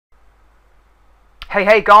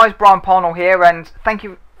Hey guys, Brian Parnell here, and thank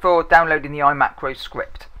you for downloading the iMacro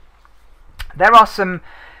script. There's some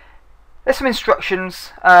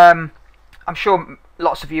instructions. I'm sure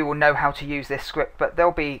lots of you will know how to use this script, but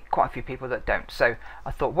there'll be quite a few people that don't. So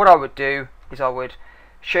I thought what I would do is I would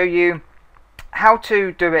show you how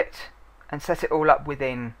to do it and set it all up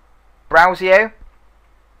within BrowSEO,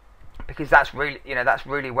 because that's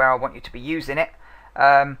really where I want you to be using it.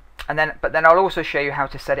 But then I'll also show you how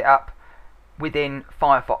to set it up within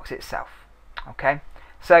Firefox itself. Okay,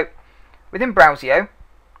 so within BrowSEO,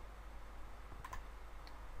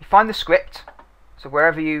 you find the script. So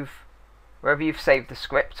wherever you've saved the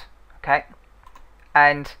script, okay,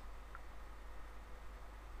 and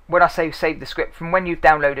when I say save the script, from when you've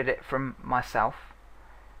downloaded it from myself,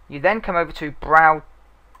 you then come over to BrowSEO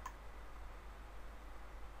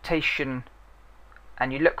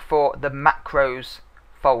and you look for the macros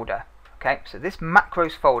folder. Okay, so this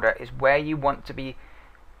macros folder is where you want to be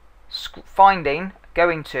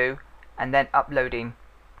going to, and then uploading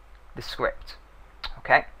the script.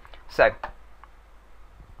 Okay, so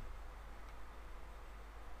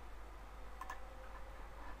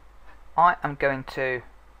I am going to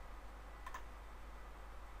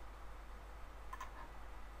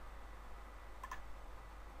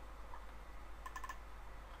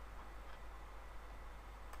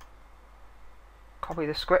copy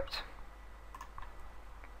the script,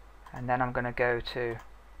 and then I'm going to go to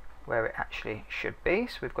where it actually should be.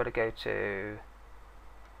 So we've got to go to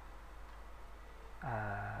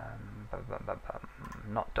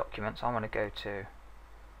not documents. I want to go to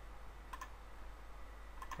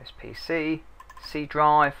this PC, C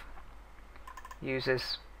drive,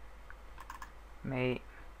 users, me,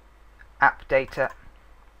 app data,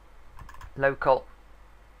 local,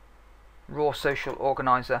 raw social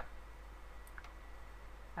organizer,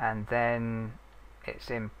 and then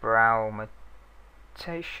it's in BrowSEO,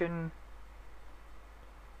 and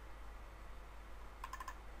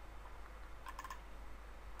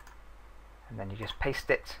then you just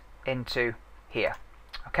paste it into here.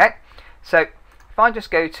 Okay, so if I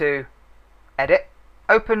just go to edit,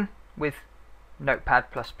 open with Notepad++,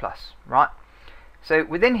 right? So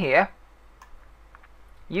within here,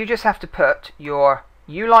 you just have to put your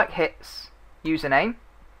YouLikeHits username,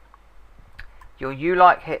 your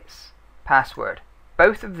YouLikeHits password.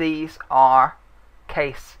 Both of these are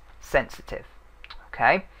case sensitive.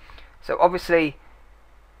 Okay, so obviously,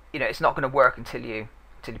 it's not going to work until you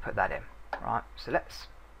put that in, right? So let's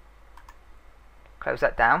close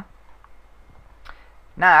that down.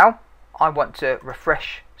 Now I want to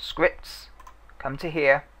refresh scripts. Come to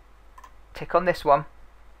here, tick on this one,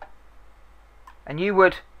 and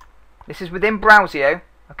this is within BrowSEO.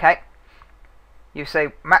 Okay, you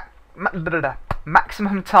say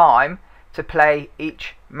maximum time to play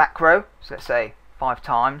each macro, so let's say 5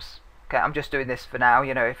 times. Okay, I'm just doing this for now.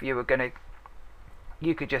 If you were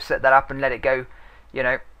you could just set that up and let it go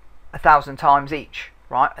 1,000 times each,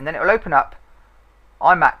 right? And then it will open up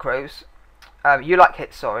iMacros,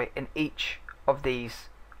 YouLikeHits, sorry, in each of these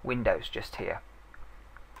windows just here.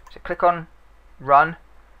 So click on run.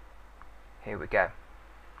 Here we go.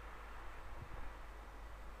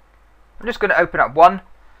 I'm just going to open up one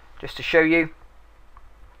just to show you,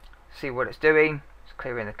 see what it's doing. It's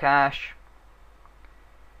clearing the cache.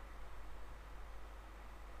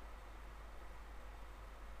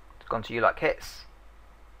 It's gone to YouLikeHits.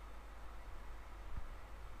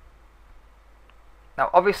 Now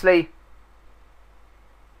obviously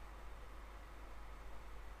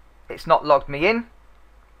it's not logged me in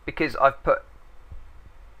because I've put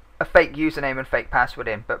a fake username and fake password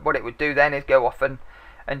in, but what it would do then is go off and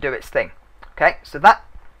do its thing. Okay, so that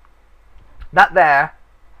there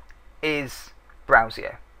is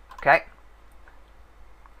BrowSEO. Okay,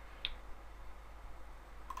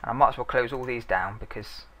 and I might as well close all these down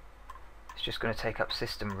because it's just going to take up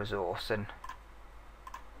system resource, and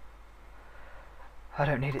I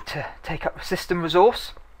don't need it to take up system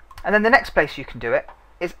resource. And then the next place you can do it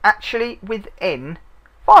is actually within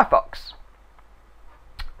Firefox.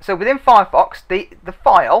 So within Firefox, the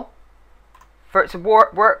file for it to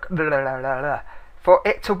work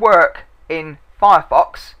in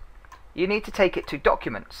Firefox, you need to take it to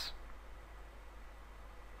Documents.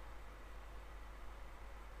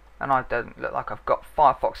 And I don't look like I've got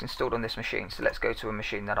Firefox installed on this machine, so let's go to a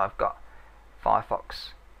machine that I've got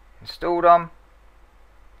Firefox installed on.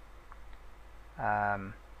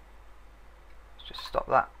 Let's just stop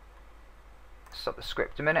that. Stop the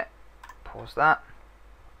script a minute. Pause that.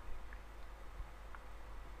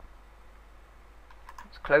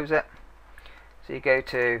 Let's close it. So you go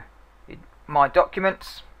to My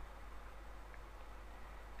Documents,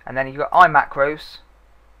 and then you've got iMacros,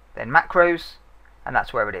 then macros, and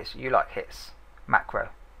that's where it is. YouLikeHits macro.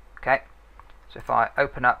 Okay, so if I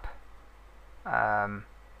open up the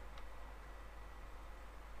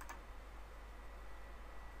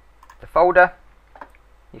folder,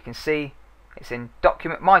 you can see it's in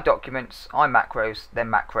my documents, iMacros,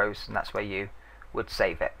 then macros, and that's where you would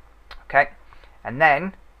save it. Okay, and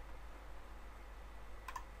then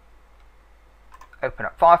open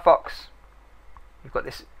up Firefox. You've got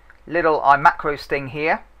this little iMacros thing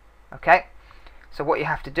here. Okay, so what you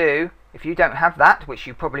have to do, if you don't have that, which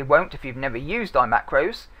you probably won't if you've never used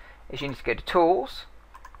iMacros, is you need to go to Tools,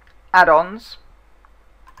 Add-ons,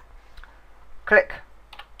 click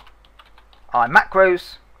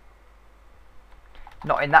iMacros.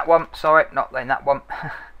 Not in that one, sorry, not in that one.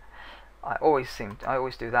 I always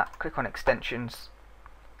do that. Click on Extensions.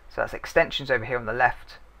 So that's Extensions over here on the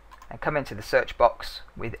left, and come into the search box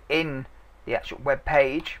within the actual web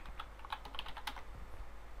page.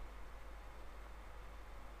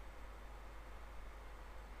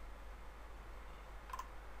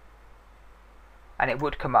 And it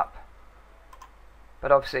would come up,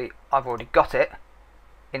 but obviously I've already got it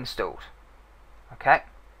installed. Okay,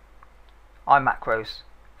 iMacros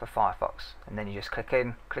for Firefox, and then you just click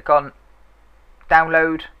on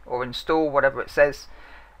download or install, whatever it says,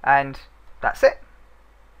 and that's it.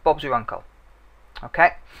 Bob's your uncle.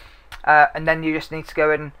 Okay, and then you just need to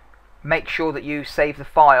go and make sure that you save the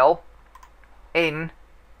file in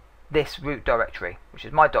this root directory, which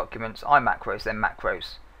is my documents, iMacros, then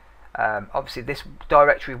macros. Obviously this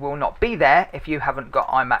directory will not be there if you haven't got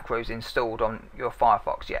iMacros installed on your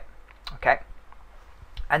Firefox yet. Okay,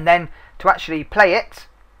 and then to actually play it,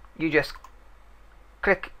 you just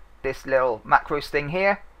click this little macros thing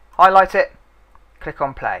here, highlight it, click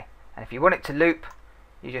on play, and if you want it to loop,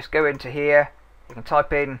 you just go into here, you can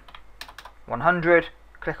type in 100,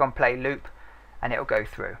 click on play loop, and it'll go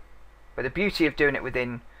through. But the beauty of doing it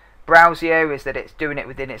within BrowSEO is that it's doing it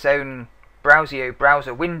within its own BrowSEO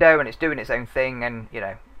browser window, and it's doing its own thing, and you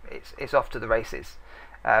know, it's off to the races.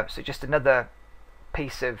 So just another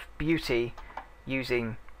piece of beauty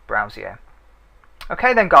using BrowSEO.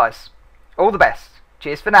 Okay then guys, all the best.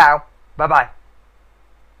 Cheers for now. Bye bye.